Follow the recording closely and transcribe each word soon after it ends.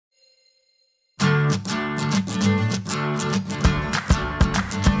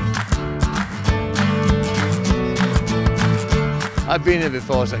I've been here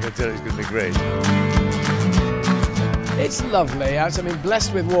before, so I can tell it's going to be great. It's lovely. I mean,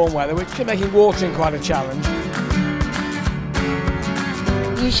 blessed with warm weather, which is making watering quite a challenge.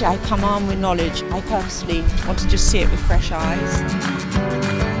 Usually I come on with knowledge. I purposely want to just see it with fresh eyes.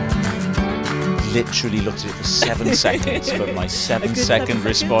 Literally looked at it for 7 seconds, but my 7-second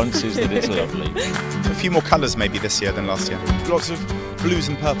response is that it's lovely. A few more colours maybe this year than last year. Lots of blues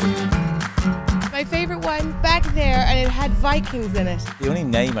and purple. My favourite one back there, and it had Vikings in it. The only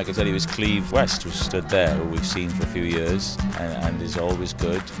name I could tell you is Cleve West, who stood there, who we've seen for a few years and is always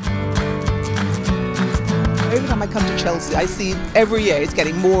good. Every time I come to Chelsea, I see every year it's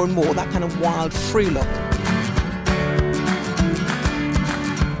getting more and more that kind of wild, free look.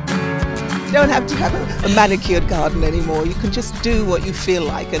 You don't have to have a manicured garden anymore. You can just do what you feel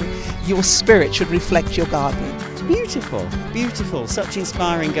like, and your spirit should reflect your garden. It's beautiful, beautiful. Such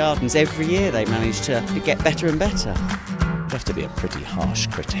inspiring gardens. Every year they manage to get better and better. You'd have to be a pretty harsh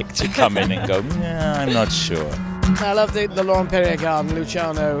critic to come in and go, yeah, I'm not sure. I love the Laurent Perrier garden,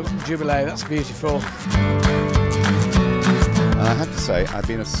 Luciano Jubilee, that's beautiful. And I have to say, I've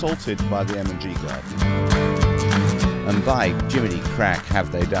been assaulted by the M&G garden. And by Jiminy Crack,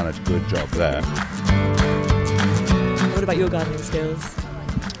 have they done a good job there. What about your gardening skills?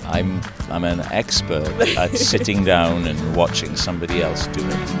 I'm an expert at sitting down and watching somebody else do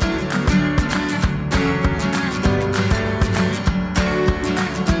it.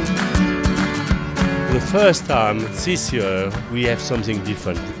 For the first time this year, we have something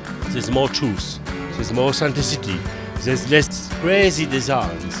different. There's more truth, there's more authenticity, there's less crazy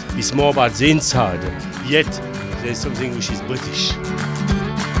designs. It's more about the inside, yet there's something which is British.